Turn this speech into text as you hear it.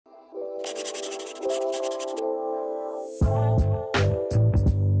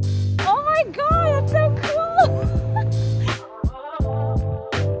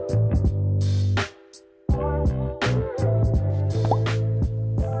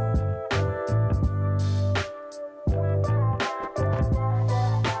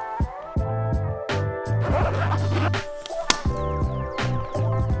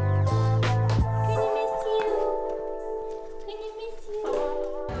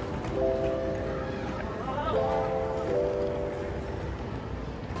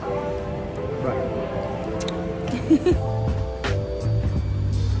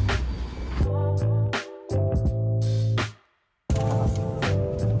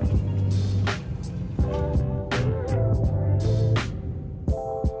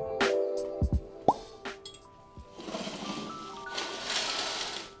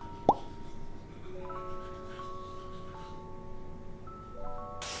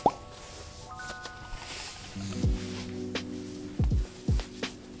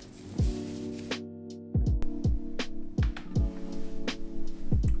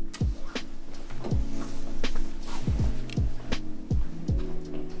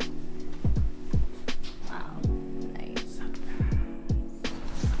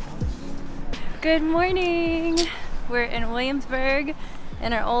Good morning! We're in Williamsburg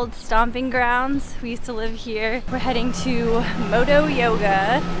in our old stomping grounds. We used to live here. We're heading to Moto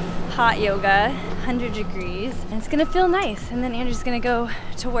Yoga, hot yoga, 100 degrees. And it's gonna feel nice. And then Andrew's gonna go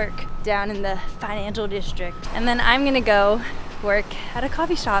to work down in the financial district. And then I'm gonna go work at a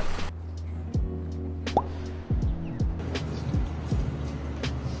coffee shop.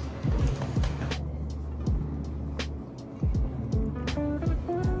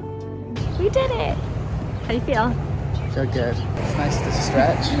 We did it! How do you feel? Feel good. It's nice to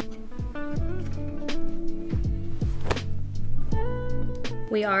stretch.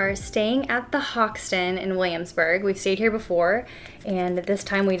 We are staying at the Hoxton in Williamsburg. We've stayed here before, and this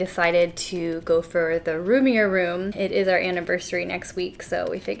time we decided to go for the roomier room. It is our anniversary next week, so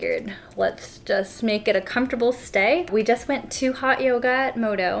we figured let's just make it a comfortable stay. We just went to hot yoga at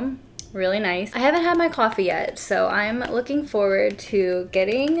Moto. Really nice. I haven't had my coffee yet, so I'm looking forward to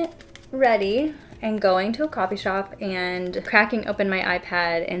getting ready and going to a coffee shop and cracking open my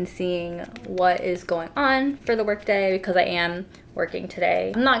iPad and seeing what is going on for the workday, because I am working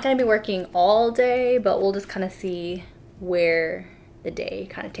today. I'm not gonna be working all day, but we'll just kind of see where the day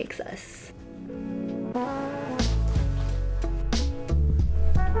kind of takes us.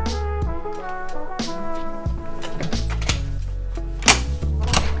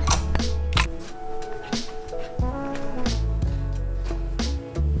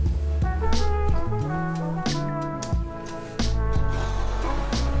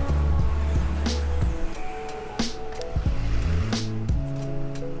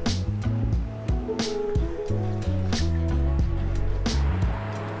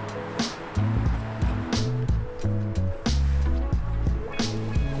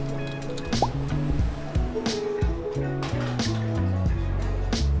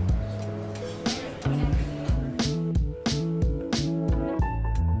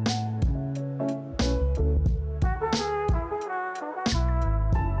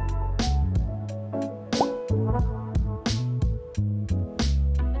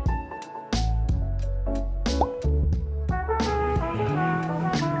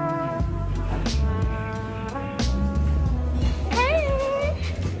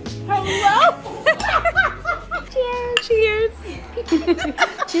 Cheers!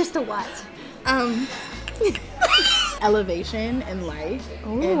 Cheers to what? Elevation in life.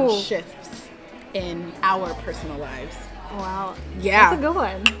 Ooh. And shifts in our personal lives. Wow. Yeah. That's a good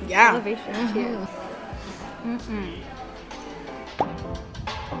one. Yeah. Elevation. Cheers.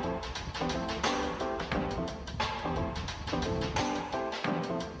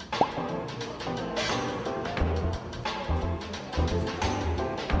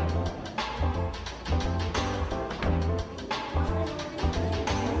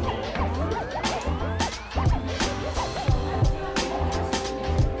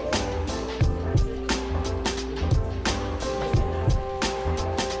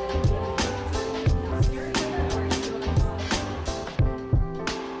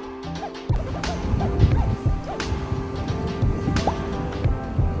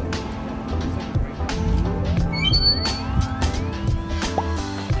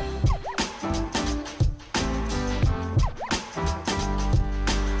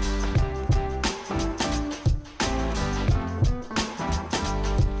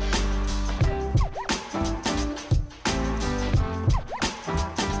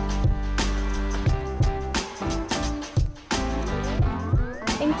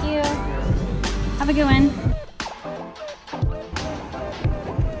 Thank you. Have a good one.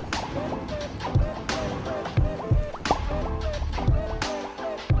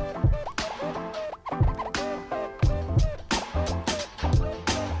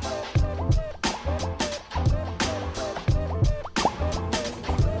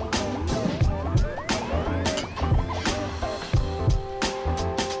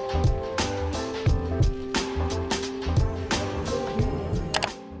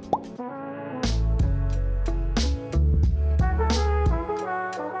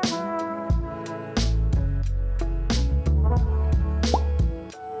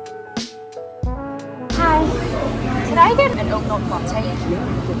 Could I get an oat milk latte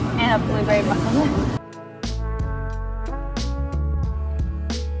and a blueberry muffin?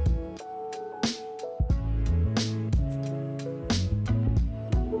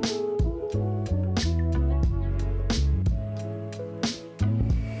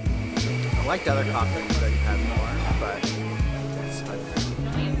 I like the other coffee that you had more, but it's fine.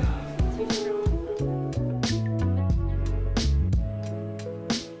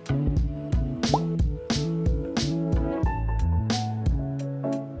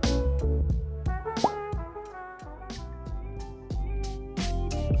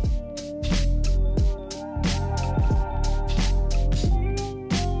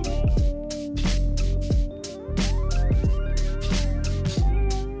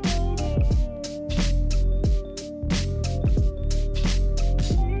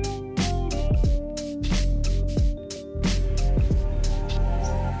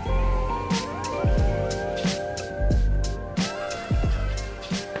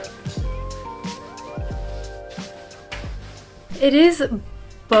 It is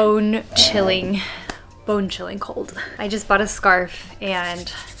bone chilling cold. I just bought a scarf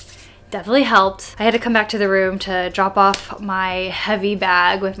and definitely helped. I had to come back to the room to drop off my heavy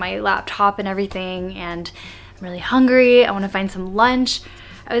bag with my laptop and everything, and I'm really hungry. I want to find some lunch.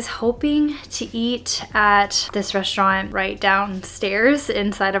 I was hoping to eat at this restaurant right downstairs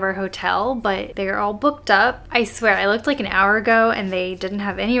inside of our hotel, but they're all booked up. I swear, I looked like an hour ago and they didn't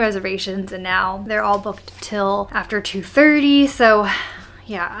have any reservations, and now they're all booked till after 2:30. So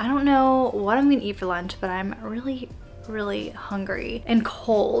yeah, I don't know what I'm gonna eat for lunch, but I'm really hungry and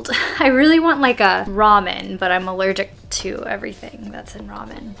cold. I really want like a ramen, but I'm allergic to everything that's in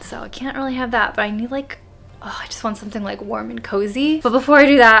ramen, so I can't really have that. But I need like, oh, I just want something like warm and cozy. But before I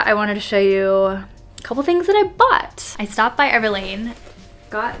do that, I wanted to show you a couple things that I bought. I stopped by Everlane,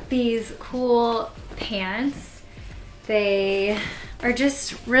 got these cool pants. They are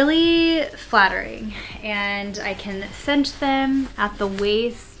just really flattering, and I can cinch them at the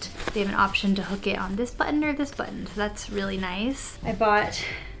waist. They have an option to hook it on this button or this button, so that's really nice. I bought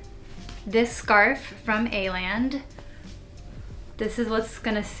this scarf from aaand. This is what's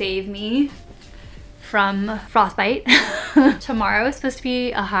gonna save me from frostbite. Tomorrow is supposed to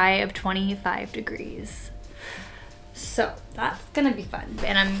be a high of 25 degrees. So that's gonna be fun.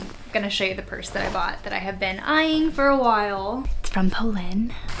 And I'm gonna show you the purse that I bought that I have been eyeing for a while. It's from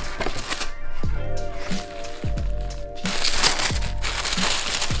Poland.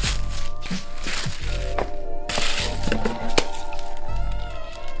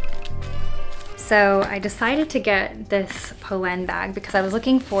 So I decided to get this Poland bag because I was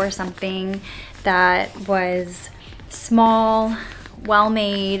looking for something that was small,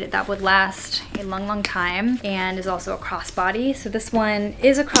 well-made, that would last a long time, and is also a crossbody. So this one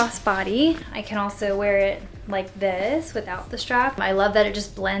is a crossbody. I can also wear it like this without the strap. I love that it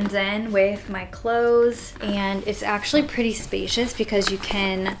just blends in with my clothes, and it's actually pretty spacious because you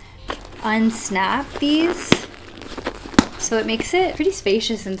can unsnap these. So it makes it pretty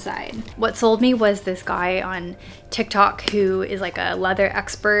spacious inside. What sold me was this guy on TikTok who is like a leather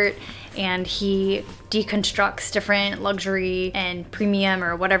expert, and he deconstructs different luxury and premium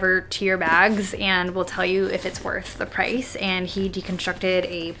or whatever tier bags and will tell you if it's worth the price. And he deconstructed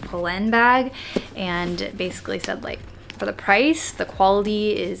a Poland bag and basically said, like, for the price, the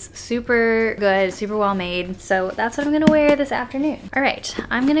quality is super good, super well made. So that's what I'm gonna wear this afternoon. All right,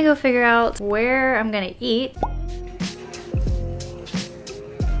 I'm gonna go figure out where I'm gonna eat.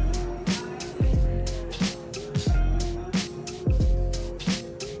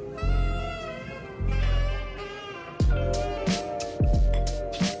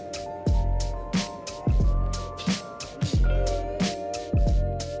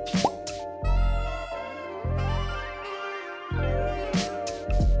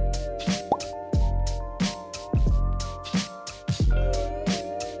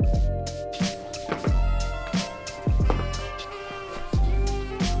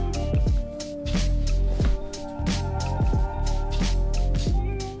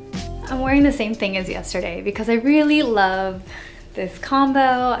 I'm wearing the same thing as yesterday because I really love this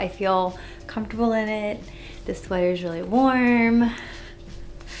combo. I feel comfortable in it. This sweater is really warm.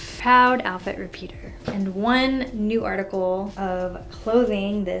 Proud outfit repeater. And one new article of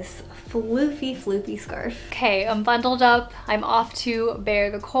clothing, this floofy scarf. Okay, I'm bundled up. I'm off to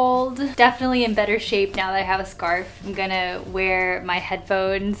bear the cold. Definitely in better shape now that I have a scarf. I'm gonna wear my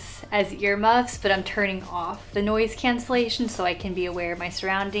headphones as earmuffs, but I'm turning off the noise cancellation so I can be aware of my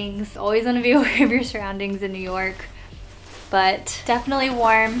surroundings. Always wanna be aware of your surroundings in New York. But definitely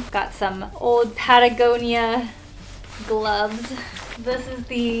warm. Got some old Patagonia gloves. This is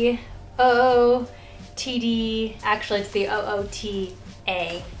the OOTD, actually it's the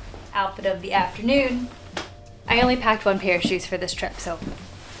OOTA outfit of the afternoon. I only packed one pair of shoes for this trip, so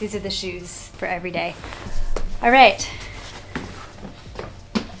these are the shoes for every day. All right.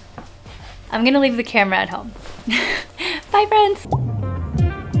 I'm gonna leave the camera at home. Bye, friends.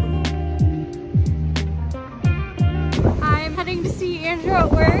 I'm heading to see Andrew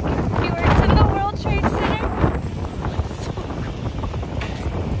at work. He works in the World Trade Center.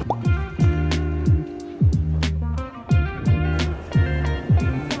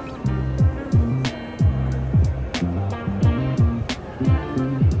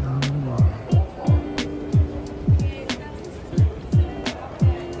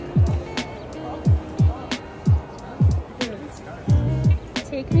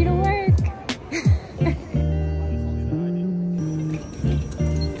 Take me to work.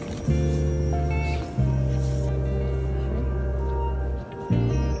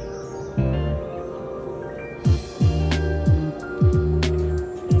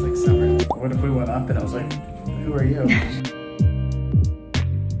 It's like summer. What if we went up and I was like, who are you?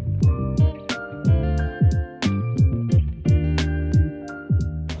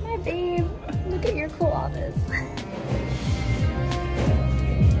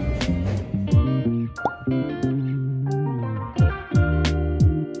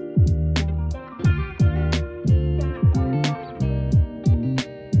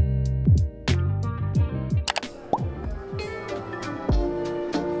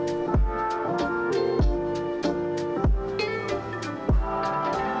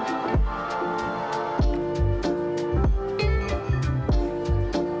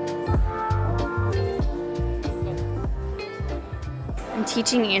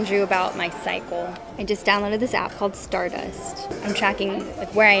 teaching Andrew about my cycle. I just downloaded this app called Stardust. I'm tracking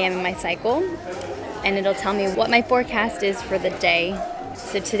like where I am in my cycle, and it'll tell me what my forecast is for the day.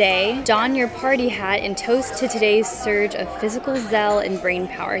 So today, don your party hat and toast to today's surge of physical zeal and brain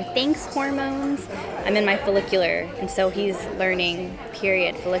power. Thanks, hormones. I'm in my follicular, and so he's learning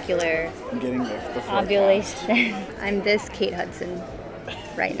period, follicular, I'm getting the ovulation. I'm this Kate Hudson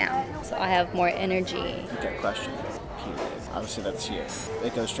right now, so I have more energy. Okay, question. Obviously that's here.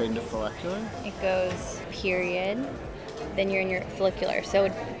 It goes straight into follicular? It goes period, then you're in your follicular. So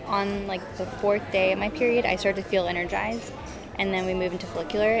on like the 4th day of my period, I start to feel energized. And then we move into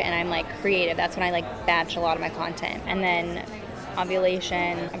follicular, and I'm like creative. That's when I like batch a lot of my content. And then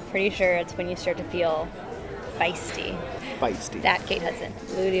ovulation, I'm pretty sure it's when you start to feel feisty. Feisty. That Kate Hudson.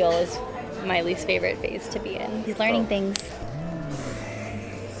 Luteal is my least favorite phase to be in. He's learning things.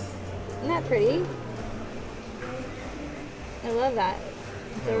 Isn't that pretty? I love that.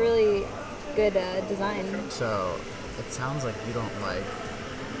 It's a really good design. So, it sounds like you don't like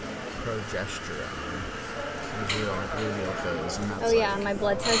progesterone. You don't like luteal phase, and that's yeah, my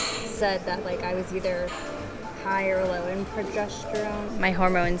blood test said that like I was either high or low in progesterone. My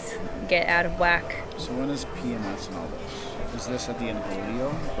hormones get out of whack. So when is PMS and all this? Is this at the end of the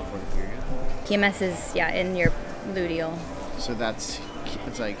luteal before the period? PMS is, yeah, in your luteal. So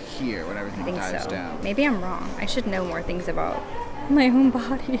it's like here when everything dies down. Maybe I'm wrong. I should know more things about my own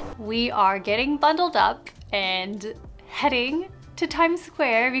body. We are getting bundled up and heading to Times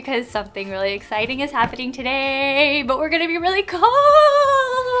Square because something really exciting is happening today, but we're gonna be really cold.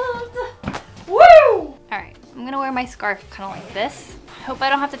 Woo! All right, I'm gonna wear my scarf kind of like this. Hope I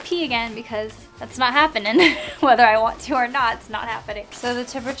don't have to pee again because that's not happening. Whether I want to or not, it's not happening. So the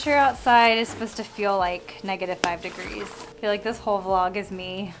temperature outside is supposed to feel like -5 degrees. I feel like this whole vlog is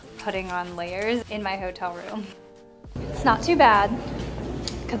me putting on layers in my hotel room. It's not too bad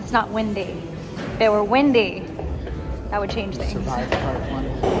because it's not windy. If it were windy, that would change things. Survive part 1.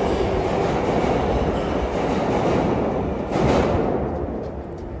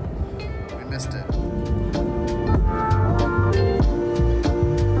 We missed it.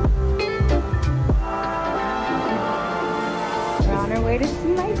 We're on our way to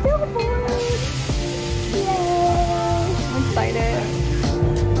see my billboard. Yay! I'm excited.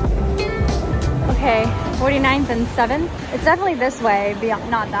 Okay, 49th and 7th. It's definitely this way,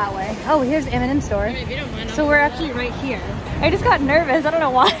 not that way. Oh, here's M&M store. So we're actually right here. I just got nervous, I don't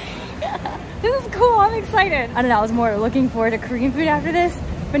know why. This is cool, I'm excited. I don't know, I was more looking forward to Korean food after this,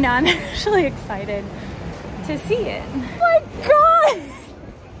 but now I'm actually excited to see it. Oh my god!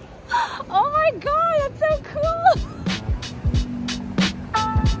 Oh my god, that's so cool!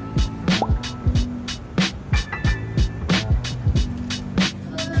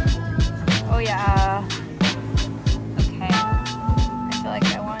 Oh yeah. Okay. I feel like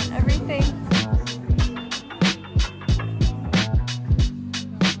I want everything.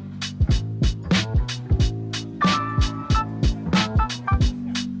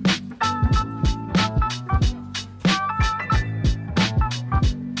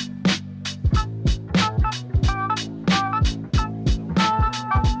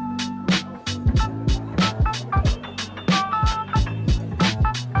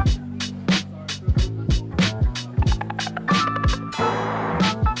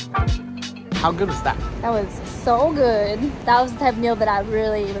 How good was that? That was so good. That was the type of meal that I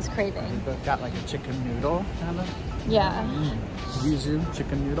really was craving. Got like a chicken noodle, kind of. Yeah. Yuzu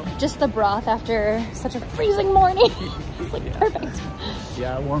chicken noodle. Just the broth after such a freezing morning. It's like perfect.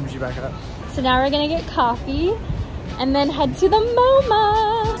 Yeah, it warms you back up. So now we're gonna get coffee and then head to the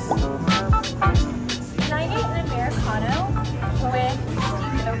MOMA. Can I get an Americano with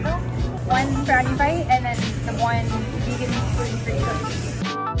steamed oat milk, 1 brownie bite, and then the 1 vegan gluten-free cookie?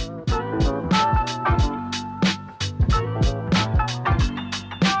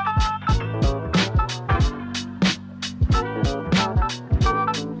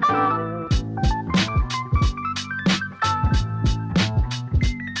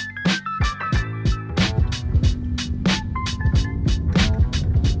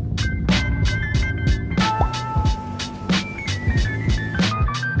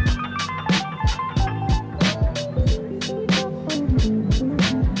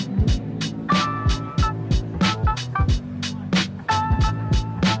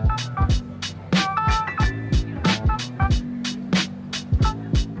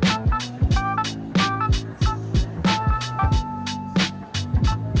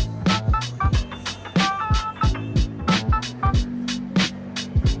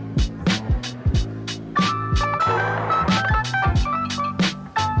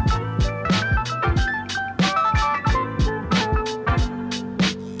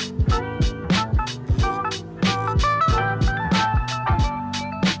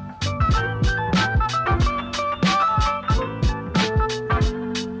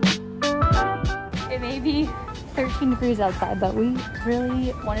 outside, but we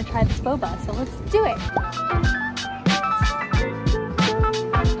really want to try this boba, so let's do it.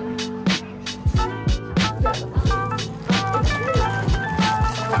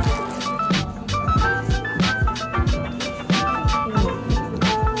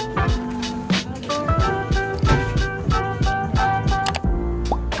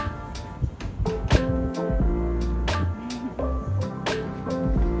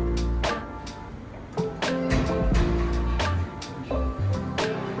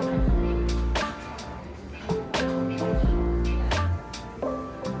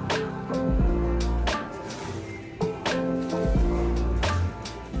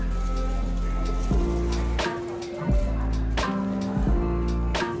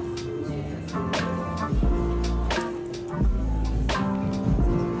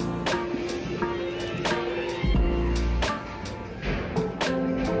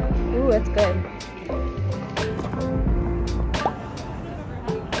 Ooh, it's good.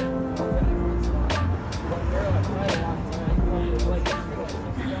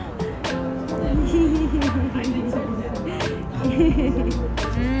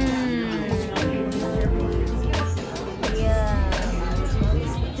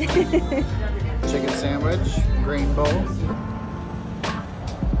 Chicken sandwich, green bowl.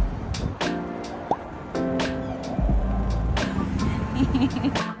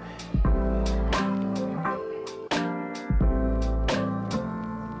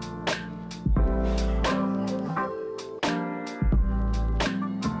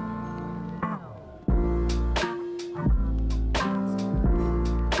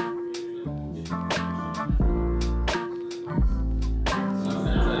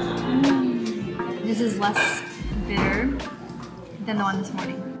 This is less bitter than the one this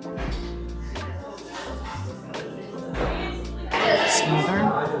morning. Smoother.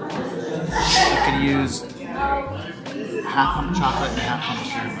 You could use half pump chocolate and half pump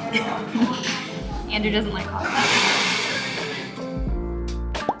syrup. Andrew doesn't like coffee.